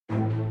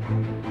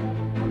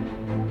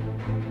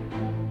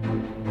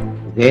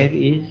There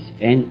is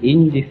an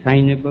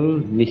indefinable,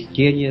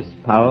 mysterious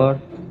power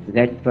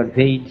that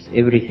pervades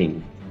everything.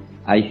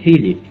 I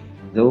feel it,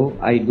 though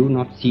I do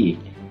not see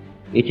it.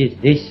 It is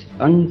this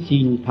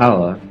unseen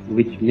power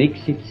which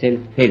makes itself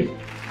felt.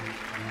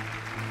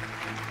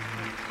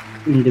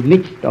 In the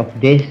midst of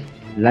death,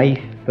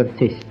 life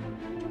persists.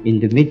 In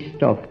the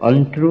midst of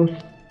untruth,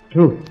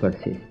 truth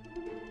persists.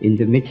 In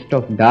the midst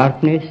of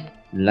darkness,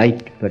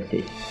 light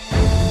persists.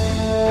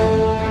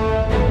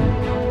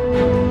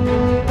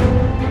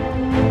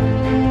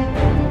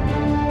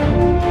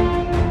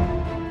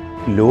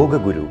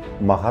 ലോകഗുരു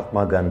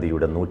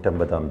മഹാത്മാഗാന്ധിയുടെ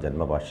 150-ാം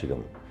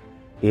ജന്മവാർഷികം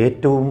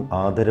ഏറ്റവും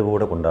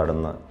ആദരവോടെ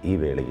കൊണ്ടാടുന്ന ഈ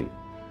വേളയിൽ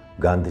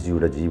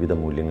ഗാന്ധിജിയുടെ ജീവിത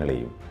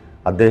മൂല്യങ്ങളെയും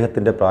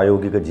അദ്ദേഹത്തിൻ്റെ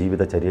പ്രായോഗിക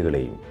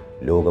ജീവിതചര്യകളെയും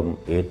ലോകം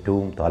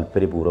ഏറ്റവും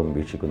താൽപ്പര്യപൂർവ്വം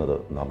വീക്ഷിക്കുന്നത്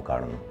നാം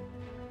കാണുന്നു.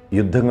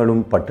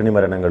 യുദ്ധങ്ങളും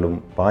പട്ടിണിമരണങ്ങളും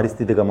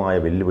പാരിസ്ഥിതികമായ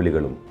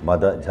വെല്ലുവിളികളും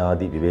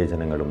മതജാതി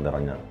വിവേചനങ്ങളും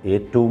നിറഞ്ഞ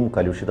ഏറ്റവും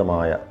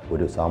കലുഷിതമായ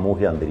ഒരു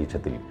സാമൂഹ്യ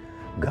അന്തരീക്ഷത്തിൽ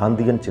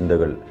ഗാന്ധിയൻ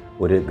ചിന്തകൾ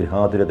ഒരു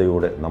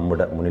ഗൃഹാതുരതയോടെ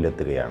നമ്മുടെ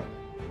മുന്നിലെത്തുകയാണ്.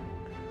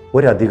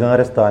 ഒരധികാര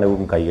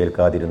സ്ഥാനവും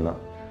കയ്യേൽക്കാതിരുന്ന,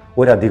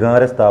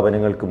 ഒരധികാര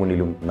സ്ഥാപനങ്ങൾക്ക്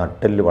മുന്നിലും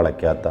നട്ടെല്ല്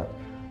വളയ്ക്കാത്ത,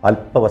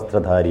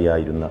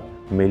 അല്പവസ്ത്രധാരിയായിരുന്ന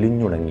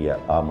മെലിഞ്ഞുണങ്ങിയ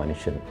ആ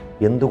മനുഷ്യൻ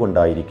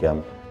എന്തുകൊണ്ടായിരിക്കാം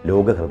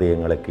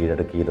ലോകഹൃദയങ്ങളെ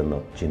കീഴടക്കിയതെന്ന്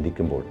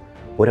ചിന്തിക്കുമ്പോൾ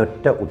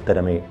ഒരൊറ്റ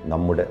ഉത്തരമേ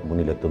നമ്മുടെ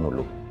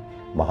മുന്നിലെത്തുന്നുള്ളൂ.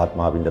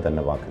 മഹാത്മാവിൻ്റെ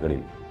തന്നെ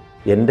വാക്കുകളിൽ,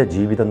 എൻ്റെ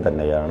ജീവിതം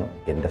തന്നെയാണ്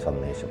എൻ്റെ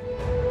സന്ദേശം.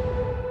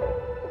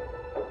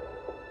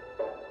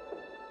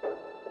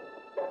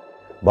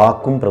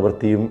 വാക്കും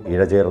പ്രവൃത്തിയും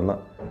ഇഴചേർന്ന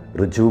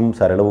ഋജുവും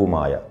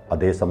സരളവുമായ,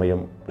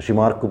 അതേസമയം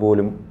ഋഷിമാർക്ക്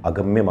പോലും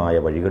അഗമ്യമായ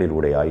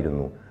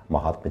വഴികളിലൂടെയായിരുന്നു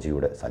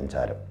മഹാത്മജിയുടെ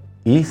സഞ്ചാരം.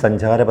 ഈ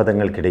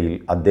സഞ്ചാരപഥങ്ങൾക്കിടയിൽ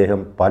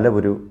അദ്ദേഹം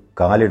പലവരു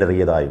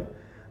കാലിടറിയതായും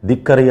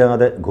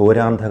ദിക്കറിയാതെ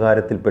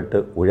ഘോരാന്ധകാരത്തിൽപ്പെട്ട്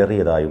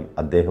ഉഴറിയതായും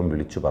അദ്ദേഹം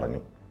വിളിച്ചു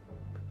പറഞ്ഞു.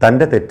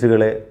 തൻ്റെ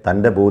തെറ്റുകളെ,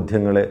 തൻ്റെ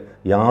ബോധ്യങ്ങളെ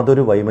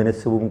യാതൊരു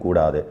വൈമനസ്യവും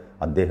കൂടാതെ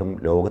അദ്ദേഹം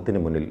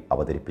ലോകത്തിന് മുന്നിൽ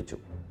അവതരിപ്പിച്ചു.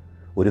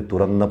 ഒരു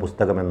തുറന്ന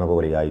പുസ്തകമെന്ന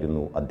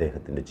പോലെയായിരുന്നു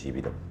അദ്ദേഹത്തിൻ്റെ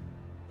ജീവിതം.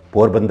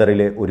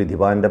 പോർബന്തറിലെ ഒരു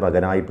ദിവാൻ്റെ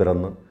മകനായി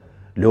പിറന്ന്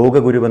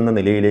ലോകഗുരുവെന്ന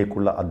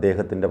നിലയിലേക്കുള്ള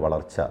അദ്ദേഹത്തിൻ്റെ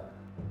വളർച്ച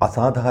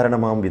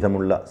അസാധാരണമാം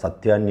വിധമുള്ള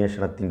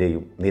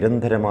സത്യാന്വേഷണത്തിൻ്റെയും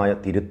നിരന്തരമായ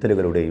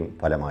തിരുത്തലുകളുടെയും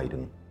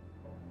ഫലമായിരുന്നു.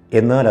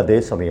 എന്നാൽ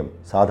അതേസമയം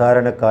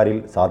സാധാരണക്കാരിൽ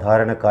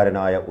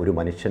സാധാരണക്കാരനായ ഒരു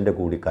മനുഷ്യൻ്റെ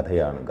കൂടി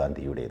കഥയാണ്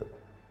ഗാന്ധിയുടേത്.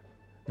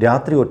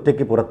 രാത്രി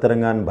ഒറ്റയ്ക്ക്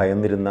പുറത്തിറങ്ങാൻ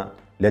ഭയന്നിരുന്ന,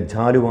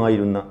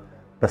 ലജ്ജാലുവായിരുന്ന,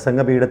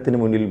 പ്രസംഗപീഠത്തിന്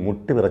മുന്നിൽ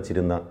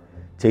മുട്ടിവിറച്ചിരുന്ന,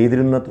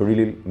 ചെയ്തിരുന്ന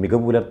തൊഴിലിൽ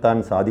മികവ് പുലർത്താൻ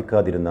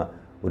സാധിക്കാതിരുന്ന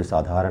ഒരു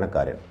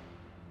സാധാരണക്കാരൻ.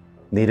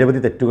 നിരവധി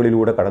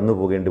തെറ്റുകളിലൂടെ കടന്നു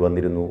പോകേണ്ടി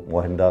വന്നിരുന്നു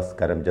മോഹൻദാസ്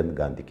കരംചന്ദ്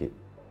ഗാന്ധിക്ക്.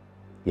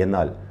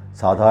 എന്നാൽ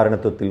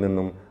സാധാരണത്വത്തിൽ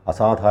നിന്നും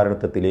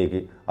അസാധാരണത്വത്തിലേക്ക്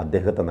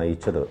അദ്ദേഹത്തെ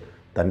നയിച്ചത്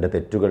തൻ്റെ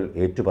തെറ്റുകൾ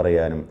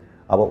ഏറ്റുപറയാനും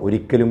അവ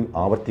ഒരിക്കലും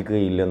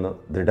ആവർത്തിക്കുകയില്ലെന്ന്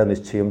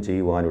ദൃഢനിശ്ചയം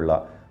ചെയ്യുവാനുള്ള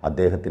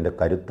അദ്ദേഹത്തിൻ്റെ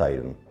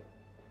കരുത്തായിരുന്നു.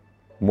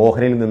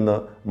 മോഹനിൽ നിന്ന്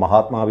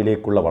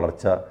മഹാത്മാവിലേക്കുള്ള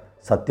വളർച്ച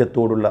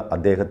സത്യത്തോടുള്ള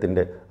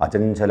അദ്ദേഹത്തിൻ്റെ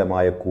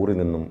അചഞ്ചലമായ കൂറിൽ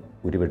നിന്നും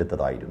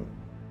ഉരുവെടുത്തതായിരുന്നു.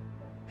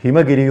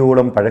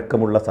 ഹിമഗിരിയോളം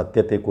പഴക്കമുള്ള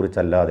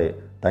സത്യത്തെക്കുറിച്ചല്ലാതെ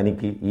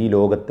തനിക്ക് ഈ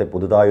ലോകത്തെ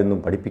പുതുതായൊന്നും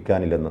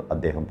പഠിപ്പിക്കാനില്ലെന്ന്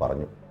അദ്ദേഹം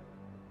പറഞ്ഞു.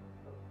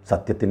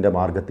 സത്യത്തിൻ്റെ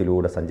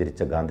മാർഗത്തിലൂടെ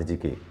സഞ്ചരിച്ച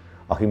ഗാന്ധിജിക്ക്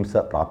അഹിംസ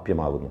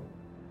പ്രാപ്യമാകുന്നു.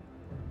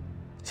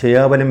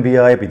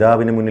 ക്ഷയാവലംബിയായ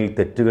പിതാവിന് മുന്നിൽ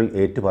തെറ്റുകൾ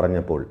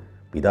ഏറ്റുപറഞ്ഞപ്പോൾ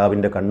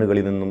പിതാവിൻ്റെ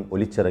കണ്ണുകളിൽ നിന്നും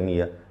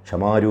ഒലിച്ചിറങ്ങിയ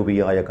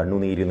ക്ഷമാരൂപിയായ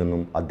കണ്ണുനീരിൽ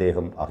നിന്നും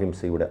അദ്ദേഹം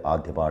അഹിംസയുടെ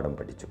ആദ്യപാഠം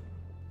പഠിച്ചു.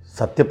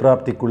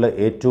 സത്യപ്രാപ്തിക്കുള്ള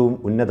ഏറ്റവും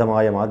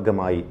ഉന്നതമായ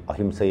മാർഗമായി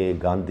അഹിംസയെ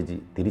ഗാന്ധിജി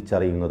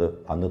തിരിച്ചറിയുന്നത്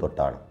അന്നു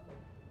തൊട്ടാണ്.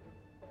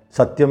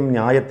 സത്യം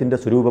ന്യായത്തിൻ്റെ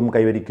സ്വരൂപം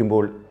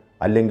കൈവരിക്കുമ്പോൾ,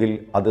 അല്ലെങ്കിൽ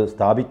അത്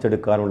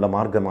സ്ഥാപിച്ചെടുക്കാനുള്ള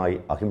മാർഗമായി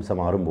അഹിംസ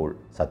മാറുമ്പോൾ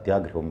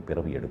സത്യാഗ്രഹം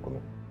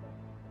പിറവിയെടുക്കുന്നു.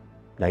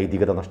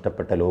 നൈതികത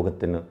നഷ്ടപ്പെട്ട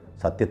ലോകത്തിന്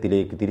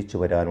സത്യത്തിലേക്ക് തിരിച്ചു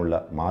വരാനുള്ള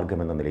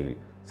മാർഗമെന്ന നിലയിൽ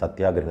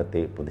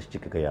സത്യാഗ്രഹത്തെ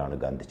പ്രതിഷ്ഠിക്കുകയാണ്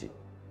ഗാന്ധിജി.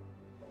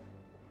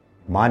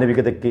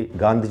 മാനവികതയ്ക്ക്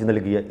ഗാന്ധിജി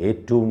നൽകിയ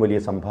ഏറ്റവും വലിയ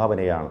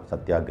സംഭാവനയാണ്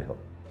സത്യാഗ്രഹം.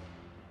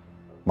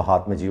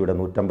 മഹാത്മജിയുടെ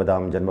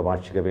 150-ാം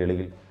ജന്മവാർഷിക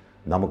വേളയിൽ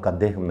നമുക്ക്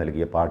അദ്ദേഹം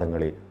നൽകിയ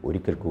പാഠങ്ങളെ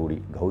ഒരിക്കൽ കൂടി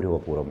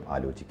ഗൗരവപൂർവ്വം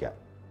ആലോചിക്കാം.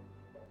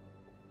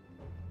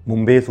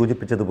 മുമ്പേ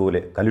സൂചിപ്പിച്ചതുപോലെ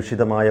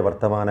കലുഷിതമായ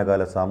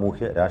വർത്തമാനകാല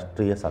സാമൂഹ്യ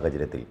രാഷ്ട്രീയ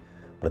സാഹചര്യത്തിൽ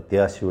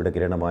പ്രത്യാശയുടെ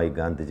കിരണമായി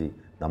ഗാന്ധിജി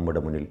നമ്മുടെ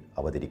മുന്നിൽ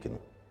അവതരിക്കുന്നു.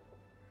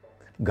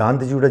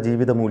 ഗാന്ധിജിയുടെ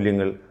ജീവിത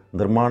മൂല്യങ്ങൾ,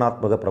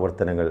 നിർമ്മാണാത്മക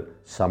പ്രവർത്തനങ്ങൾ,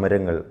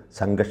 സമരങ്ങൾ,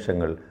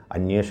 സംഘർഷങ്ങൾ,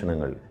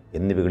 അന്വേഷണങ്ങൾ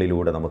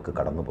എന്നിവകളിലൂടെ നമുക്ക്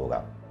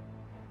കടന്നുപോകാം.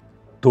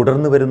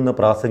 തുടർന്നു വരുന്ന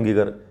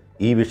പ്രാസംഗികർ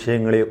ഈ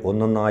വിഷയങ്ങളെ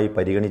ഒന്നൊന്നായി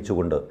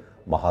പരിഗണിച്ചുകൊണ്ട്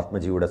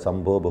മഹാത്മജിയുടെ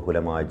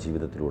സംഭവബഹുലമായ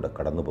ജീവിതത്തിലൂടെ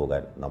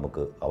കടന്നുപോകാൻ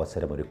നമുക്ക്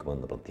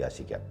അവസരമൊരുക്കുമെന്ന്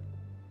പ്രത്യാശിക്കാം.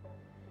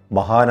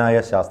 മഹാനായ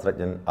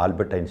ശാസ്ത്രജ്ഞൻ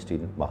ആൽബർട്ട്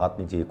ഐൻസ്റ്റീൻ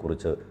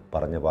മഹാത്മജിയെക്കുറിച്ച്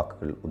പറഞ്ഞ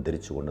വാക്കുകൾ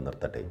ഉദ്ധരിച്ചുകൊണ്ട്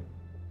നിർത്തട്ടെ.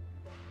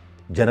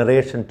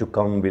 Generation to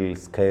come will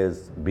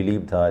scarce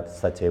believe that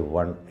such a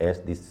one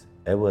as this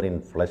ever in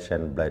flesh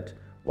and blood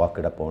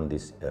walked upon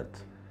this earth.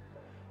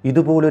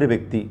 ഇതുപോലൊരു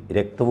വ്യക്തി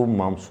രക്തവും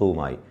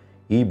മാംസവുമായി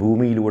ഈ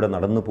ഭൂമിയിലൂടെ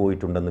നടന്നു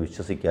പോയിട്ടുണ്ടെന്ന്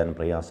വിശ്വസിക്കാൻ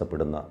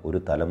പ്രയാസപ്പെടുന്ന ഒരു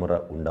തലമുറ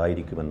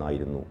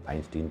ഉണ്ടായിരിക്കുമെന്നായിരുന്നു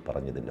ഐൻസ്റ്റീൻ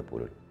പറഞ്ഞതിൻ്റെ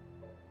പൊരുൾ.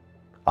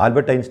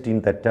 ആൽബർട്ട് ഐൻസ്റ്റീൻ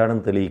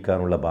തെറ്റാണെന്ന്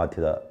തെളിയിക്കാനുള്ള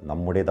ബാധ്യത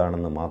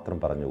നമ്മുടേതാണെന്ന് മാത്രം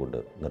പറഞ്ഞുകൊണ്ട്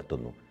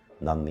നിർത്തുന്നു.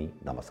 നന്ദി,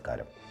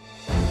 നമസ്കാരം.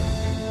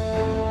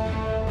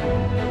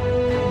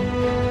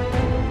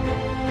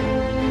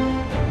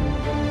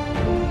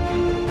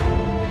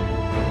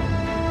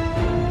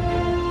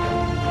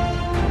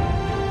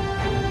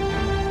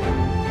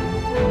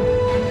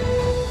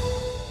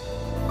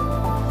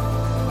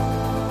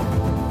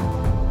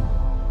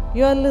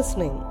 You are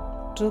listening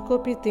True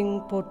Copy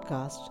Think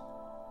podcast,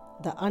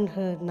 the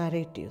unheard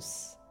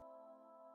narratives.